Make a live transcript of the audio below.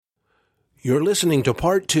You're listening to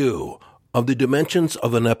part 2 of the Dimensions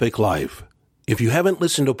of an Epic Life. If you haven't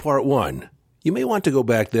listened to part 1, you may want to go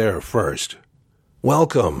back there first.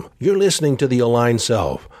 Welcome. You're listening to The Aligned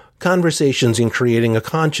Self, Conversations in Creating a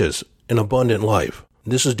Conscious and Abundant Life.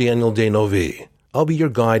 This is Daniel D'Neuville. I'll be your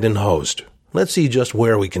guide and host. Let's see just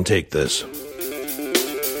where we can take this.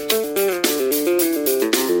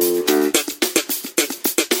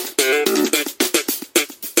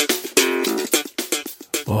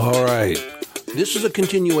 All right. This is a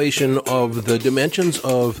continuation of the Dimensions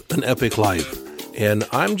of an Epic Life. And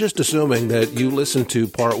I'm just assuming that you listened to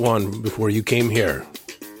part 1 before you came here.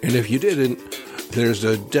 And if you didn't, there's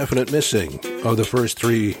a definite missing of the first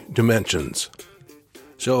 3 dimensions.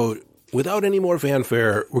 So without any more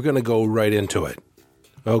fanfare, we're going to go right into it.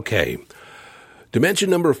 Okay. Dimension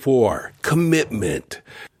number 4, commitment.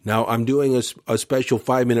 Now, I'm doing a special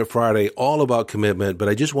 5-Minute Friday all about commitment, but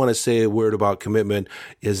I just want to say a word about commitment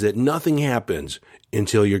is that nothing happens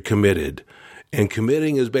until you're committed. And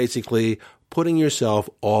committing is basically putting yourself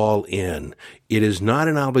all in. It is not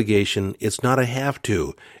an obligation. It's not a have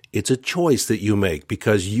to. It's a choice that you make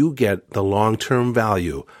because you get the long-term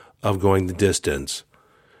value of going the distance.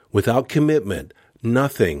 Without commitment,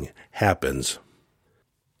 nothing happens.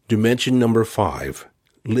 Dimension number 5,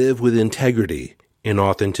 live with integrity and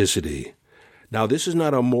authenticity. Now, this is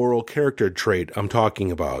not a moral character trait I'm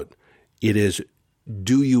talking about. It is,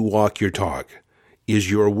 do you walk your talk?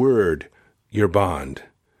 Is your word your bond?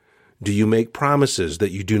 Do you make promises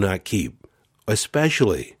that you do not keep,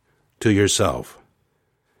 especially to yourself?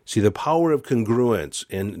 See, the power of congruence,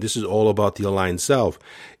 and this is all about the aligned self,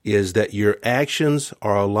 is that your actions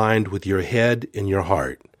are aligned with your head and your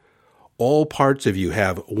heart. All parts of you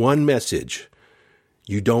have one message.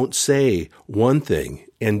 You don't say one thing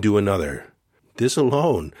and do another. This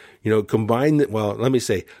alone, combine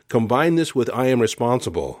this with I am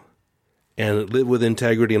responsible and live with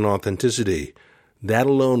integrity and authenticity. That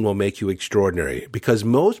alone will make you extraordinary because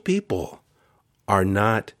most people are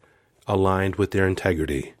not aligned with their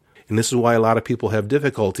integrity. And this is why a lot of people have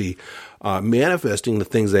difficulty manifesting the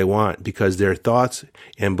things they want because their thoughts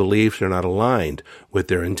and beliefs are not aligned with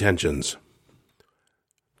their intentions.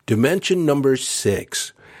 Dimension number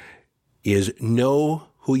 6 is know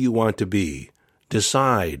who you want to be.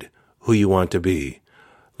 Decide who you want to be.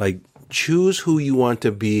 Choose who you want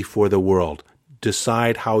to be for the world.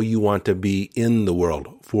 Decide how you want to be in the world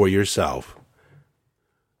for yourself.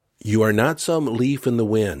 You are not some leaf in the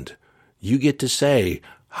wind. You get to say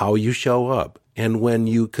how you show up. And when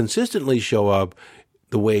you consistently show up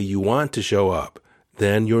the way you want to show up,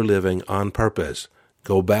 then you're living on purpose.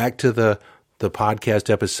 Go back to the podcast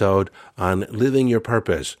episode on living your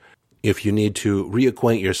purpose if you need to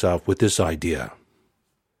reacquaint yourself with this idea.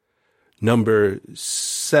 Number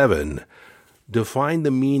 7, define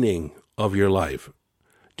the meaning of your life.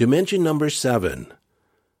 Dimension number 7,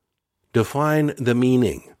 define the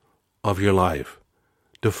meaning of your life.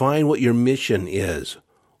 Define what your mission is.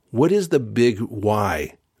 What is the big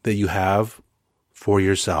why that you have for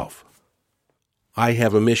yourself? I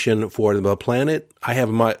have a mission for the planet. I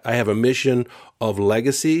have a mission of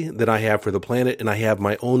legacy that I have for the planet, and I have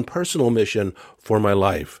my own personal mission for my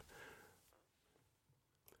life.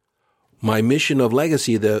 My mission of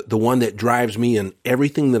legacy, the one that drives me in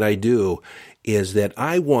everything that I do, is that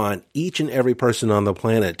I want each and every person on the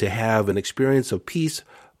planet to have an experience of peace,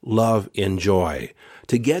 love, and joy,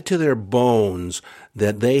 to get to their bones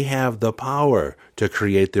that they have the power to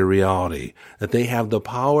create their reality, that they have the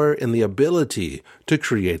power and the ability to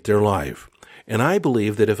create their life. And I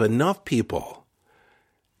believe that if enough people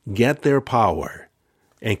get their power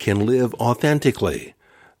and can live authentically,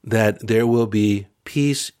 that there will be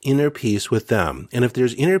peace, inner peace with them. And if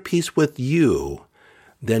there's inner peace with you,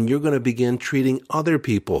 then you're going to begin treating other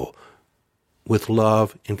people with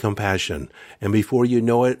love and compassion. And before you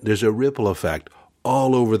know it, there's a ripple effect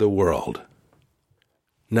all over the world.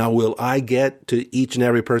 Now, will I get to each and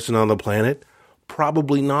every person on the planet?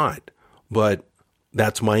 Probably not, but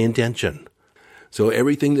that's my intention. So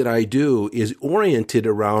everything that I do is oriented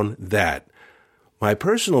around that. My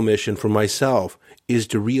personal mission for myself is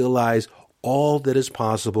to realize all that is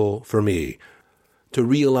possible for me, to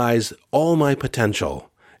realize all my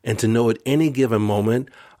potential, and to know at any given moment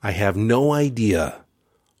I have no idea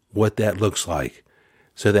what that looks like.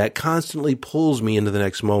 So that constantly pulls me into the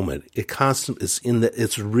next moment.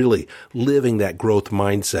 It's really living that growth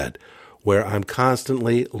mindset where I'm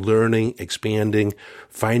constantly learning, expanding,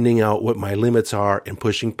 finding out what my limits are and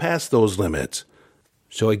pushing past those limits.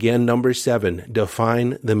 So again, number 7,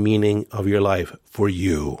 define the meaning of your life for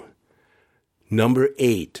you. Number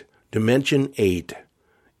 8, dimension 8,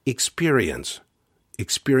 experience.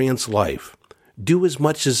 experience life. Do as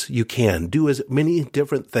much as you can. Do as many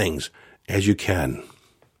different things as you can.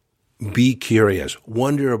 Be curious.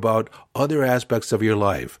 Wonder about other aspects of your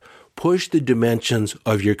life. Push the dimensions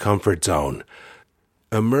of your comfort zone.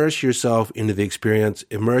 Immerse yourself into the experience.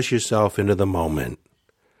 Immerse yourself into the moment.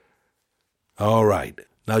 All right.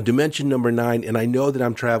 Now, dimension number 9, and I know that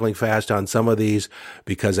I'm traveling fast on some of these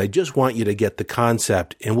because I just want you to get the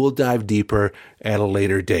concept, and we'll dive deeper at a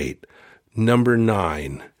later date. Number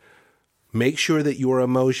 9, make sure that your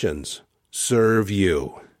emotions serve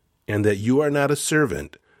you and that you are not a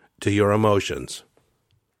servant to your emotions.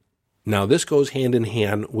 Now, this goes hand in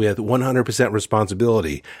hand with 100%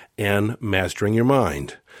 responsibility and mastering your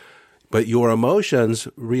mind. But your emotions,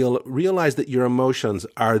 realize that your emotions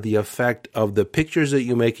are the effect of the pictures that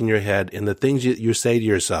you make in your head and the things that you say to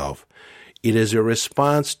yourself. It is a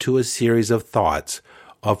response to a series of thoughts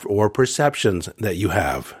or perceptions that you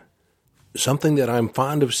have. Something that I'm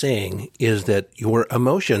fond of saying is that your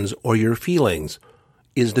emotions or your feelings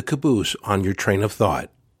is the caboose on your train of thought.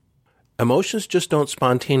 Emotions just don't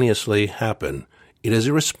spontaneously happen. It is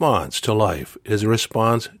a response to life. It is a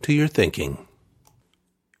response to your thinking.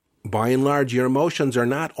 By and large, your emotions are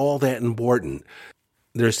not all that important.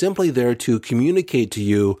 They're simply there to communicate to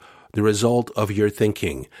you the result of your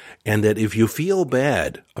thinking. And that if you feel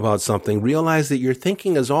bad about something, realize that your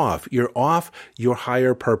thinking is off. You're off your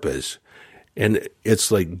higher purpose. And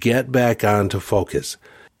it's like, get back onto focus.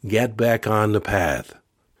 Get back on the path.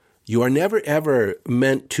 You are never ever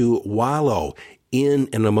meant to wallow in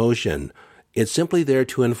an emotion. It's simply there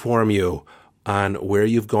to inform you on where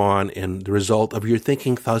you've gone and the result of your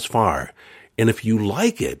thinking thus far. And if you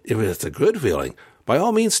like it, if it's a good feeling, by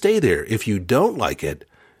all means stay there. If you don't like it,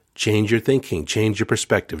 change your thinking, change your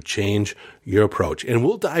perspective, change your approach. And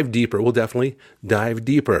we'll dive deeper. We'll definitely dive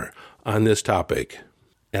deeper on this topic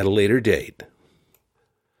at a later date.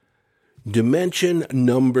 Dimension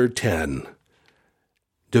number 10.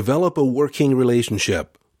 Develop a working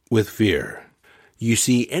relationship with fear. You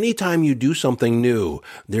see, anytime you do something new,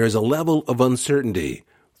 there is a level of uncertainty.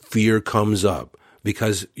 Fear comes up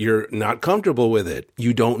because you're not comfortable with it.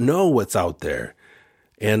 You don't know what's out there.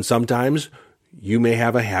 And sometimes you may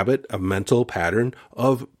have a habit, a mental pattern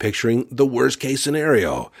of picturing the worst case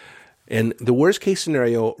scenario. And the worst case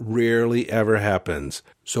scenario rarely ever happens.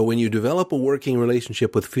 So when you develop a working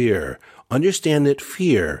relationship with fear, understand that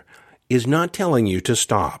fear is not telling you to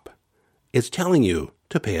stop. It's telling you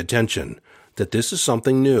to pay attention, that this is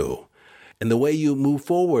something new. And the way you move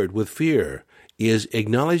forward with fear is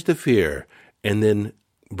acknowledge the fear and then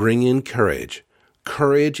bring in courage.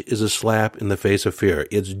 Courage is a slap in the face of fear.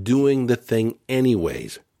 It's doing the thing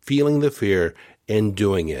anyways, feeling the fear and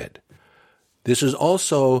doing it. This is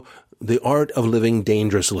also the art of living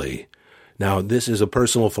dangerously. Now, this is a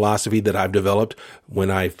personal philosophy that I've developed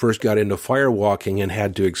when I first got into firewalking and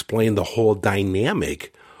had to explain the whole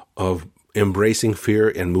dynamic of embracing fear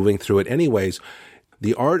and moving through it anyways.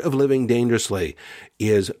 The art of living dangerously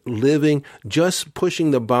is living, just pushing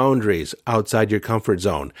the boundaries outside your comfort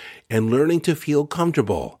zone and learning to feel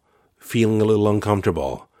comfortable, feeling a little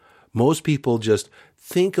uncomfortable. Most people just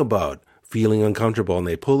think about feeling uncomfortable and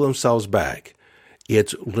they pull themselves back.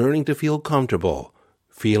 It's learning to feel comfortable,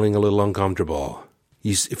 feeling a little uncomfortable.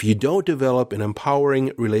 If you don't develop an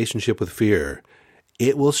empowering relationship with fear,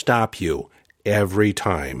 it will stop you every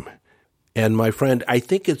time. And my friend, I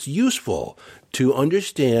think it's useful to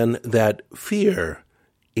understand that fear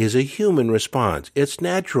is a human response. It's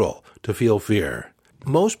natural to feel fear.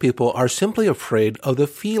 Most people are simply afraid of the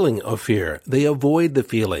feeling of fear. They avoid the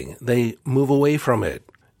feeling. They move away from it.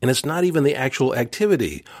 And it's not even the actual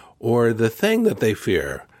activity or the thing that they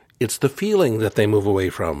fear. It's the feeling that they move away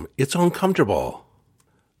from. It's uncomfortable.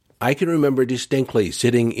 I can remember distinctly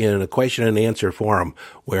sitting in a question and answer forum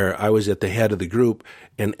where I was at the head of the group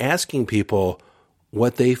and asking people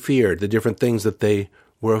what they feared, the different things that they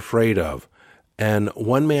were afraid of. And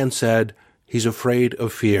one man said he's afraid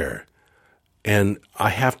of fear. And I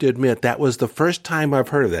have to admit, that was the first time I've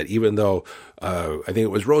heard of that, even though I think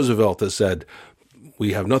it was Roosevelt that said,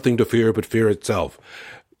 we have nothing to fear but fear itself.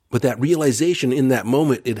 But that realization in that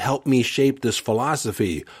moment, it helped me shape this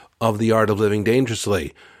philosophy of the art of living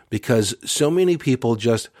dangerously, because so many people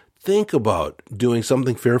just think about doing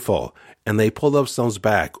something fearful and they pull themselves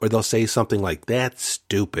back, or they'll say something like, that's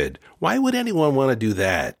stupid. Why would anyone want to do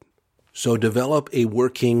that? So develop a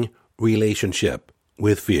working relationship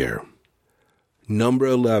with fear. Number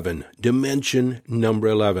 11, dimension number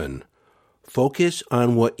 11. Focus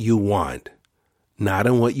on what you want, not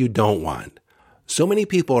on what you don't want. So many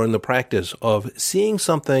people are in the practice of seeing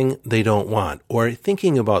something they don't want or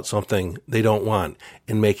thinking about something they don't want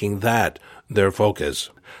and making that their focus.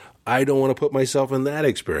 I don't want to put myself in that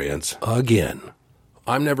experience again.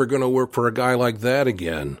 I'm never going to work for a guy like that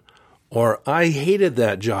again. Or I hated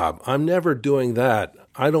that job. I'm never doing that.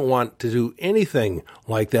 I don't want to do anything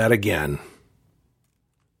like that again.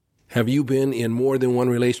 Have you been in more than one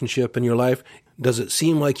relationship in your life? Does it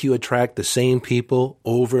seem like you attract the same people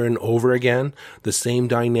over and over again? The same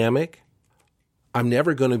dynamic? I'm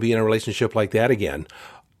never going to be in a relationship like that again.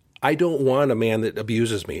 I don't want a man that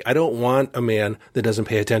abuses me. I don't want a man that doesn't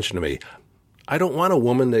pay attention to me. I don't want a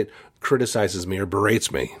woman that criticizes me or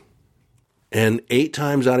berates me. And 8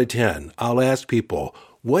 times out of 10, I'll ask people,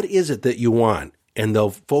 what is it that you want? And they'll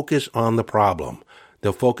focus on the problem.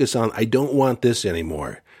 They'll focus on, I don't want this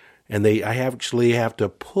anymore. And I actually have to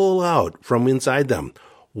pull out from inside them,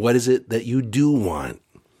 what is it that you do want?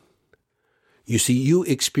 You see, you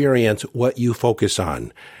experience what you focus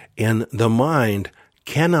on. And the mind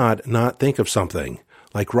cannot not think of something.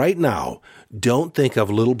 Like right now, don't think of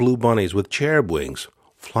little blue bunnies with cherub wings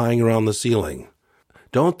flying around the ceiling.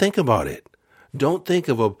 Don't think about it. Don't think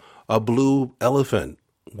of a blue elephant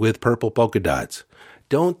with purple polka dots.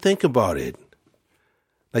 Don't think about it.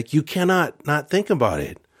 Like you cannot not think about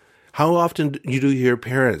it. How often do you hear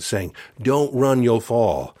parents saying, don't run, you'll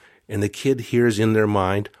fall. And the kid hears in their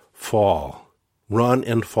mind, fall. Run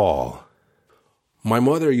and fall. My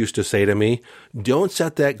mother used to say to me, don't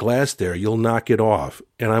set that glass there, you'll knock it off.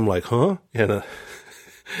 And I'm like, huh? And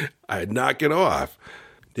I'd knock it off.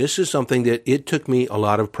 This is something that it took me a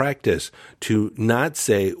lot of practice to not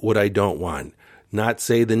say what I don't want, not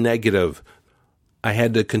say the negative. I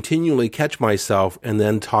had to continually catch myself and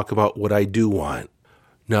then talk about what I do want.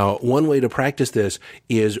 Now, one way to practice this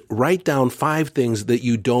is write down 5 things that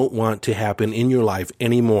you don't want to happen in your life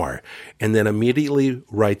anymore, and then immediately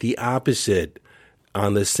write the opposite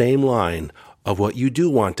on the same line of what you do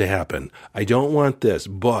want to happen. I don't want this,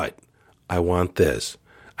 but I want this.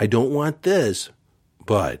 I don't want this,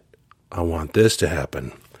 but I want this to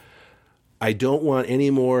happen. I don't want any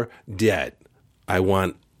more debt. I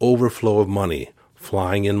want overflow of money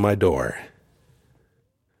flying in my door.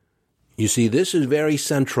 You see, this is very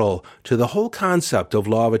central to the whole concept of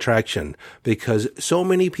law of attraction because so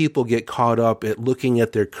many people get caught up at looking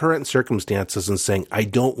at their current circumstances and saying, I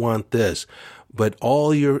don't want this. But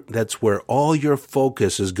that's where all your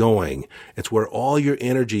focus is going. It's where all your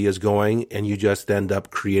energy is going, and you just end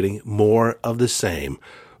up creating more of the same,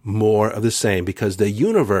 because the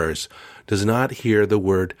universe does not hear the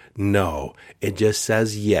word no. It just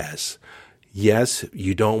says yes. Yes,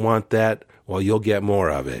 you don't want that. Well, you'll get more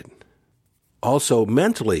of it. Also,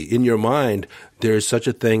 mentally, in your mind, there is such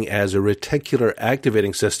a thing as a reticular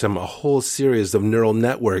activating system, a whole series of neural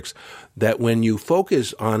networks that when you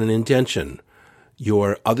focus on an intention,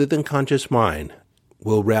 your other than conscious mind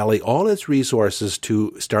will rally all its resources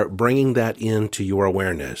to start bringing that into your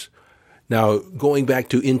awareness. Now, going back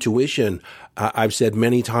to intuition, I've said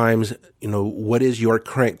many times, what is your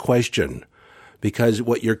current question? Because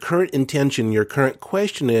what your current intention, your current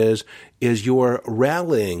question is you're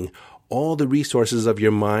rallying all the resources of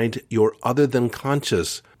your mind, your other than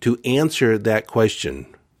conscious, to answer that question.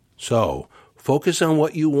 So, focus on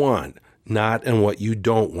what you want, not on what you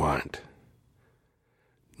don't want.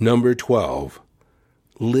 Number 12,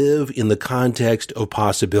 live in the context of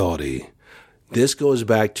possibility. This goes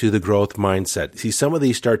back to the growth mindset. See, some of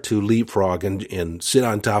these start to leapfrog and sit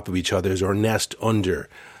on top of each other or nest under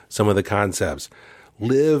some of the concepts.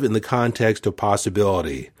 Live in the context of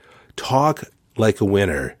possibility. Talk like a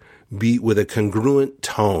winner. Be with a congruent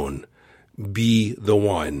tone. Be the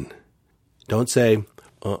one. Don't say,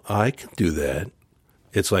 I can do that.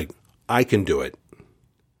 It's like, I can do it.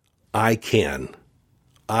 I can.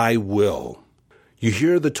 I will. You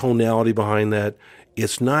hear the tonality behind that?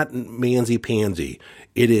 It's not mansy-pansy.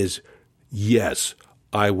 It is, yes,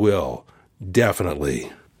 I will.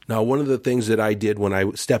 Definitely. Now, one of the things that I did when I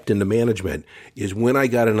stepped into management is when I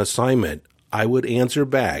got an assignment, I would answer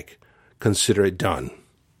back, consider it done.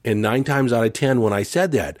 And 9 times out of 10, when I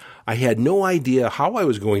said that, I had no idea how I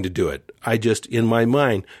was going to do it. I just, in my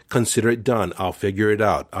mind, consider it done. I'll figure it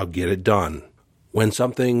out. I'll get it done. When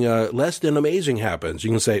something less than amazing happens, you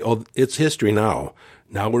can say, oh, it's history now.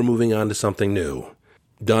 Now we're moving on to something new.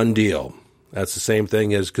 Done deal. That's the same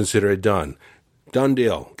thing as consider it done. Done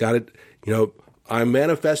deal. Got it. I'm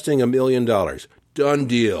manifesting $1 million. Done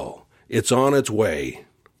deal. It's on its way.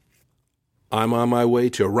 I'm on my way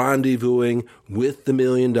to rendezvousing with the $1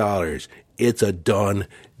 million. It's a done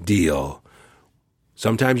deal.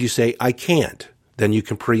 Sometimes you say, I can't. Then you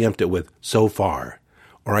can preempt it with so far.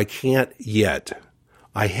 Or I can't yet.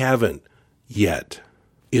 I haven't yet.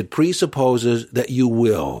 It presupposes that you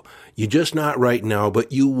will. You're just not right now,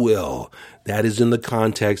 but you will. That is in the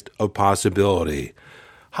context of possibility.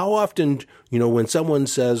 How often, when someone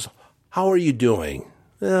says, "How are you doing?"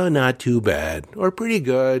 Not too bad, or pretty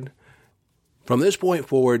good. From this point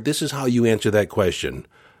forward, this is how you answer that question.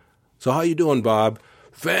 "So how you doing, Bob?"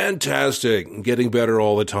 "Fantastic, getting better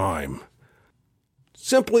all the time."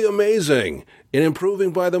 Simply amazing, and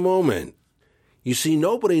improving by the moment. You see,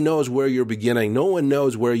 nobody knows where you're beginning. No one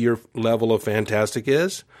knows where your level of fantastic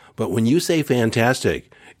is. But when you say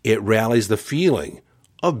fantastic, it rallies the feeling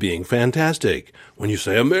of being fantastic. When you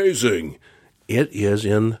say amazing, it is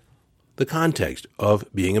in the context of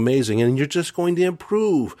being amazing, and you're just going to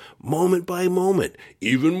improve moment by moment.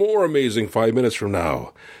 Even more amazing 5 minutes from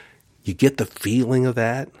now. You get the feeling of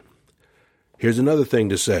that? Here's another thing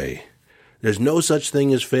to say. There's no such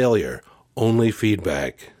thing as failure, only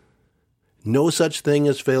feedback. No such thing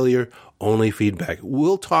as failure, only feedback.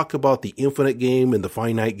 We'll talk about the infinite game and the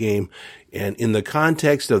finite game, and in the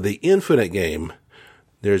context of the infinite game,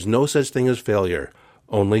 there's no such thing as failure,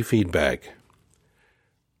 only feedback.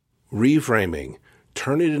 Reframing.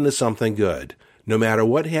 Turn it into something good. No matter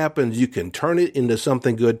what happens, you can turn it into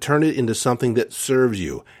something good, turn it into something that serves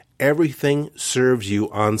you. Everything serves you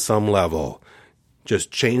on some level. Just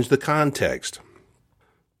change the context.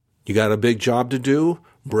 You got a big job to do?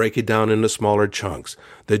 Break it down into smaller chunks.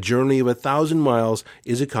 The journey of 1,000 miles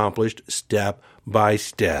is accomplished step by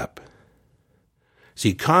step.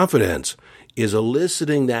 See, confidence is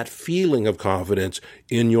eliciting that feeling of confidence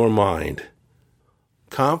in your mind.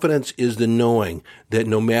 Confidence is the knowing that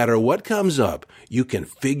no matter what comes up, you can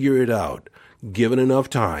figure it out. Given enough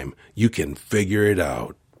time, you can figure it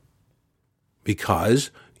out.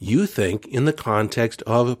 Because you think in the context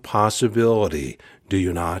of possibility, do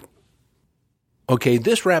you not? Okay,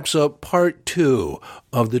 this wraps up part 2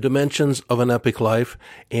 of the Dimensions of an Epic Life.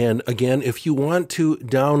 And again, if you want to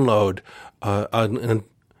download,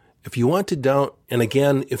 if you want to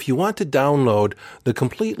download the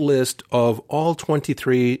complete list of all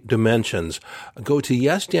 23 dimensions, go to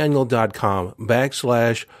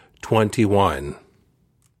yesdaniel.com/21.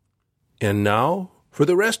 And now for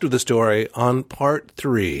the rest of the story on part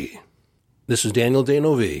 3. This is Daniel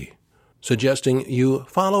D'Neuville, suggesting you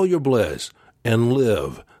follow your bliss and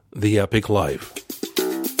live the epic life.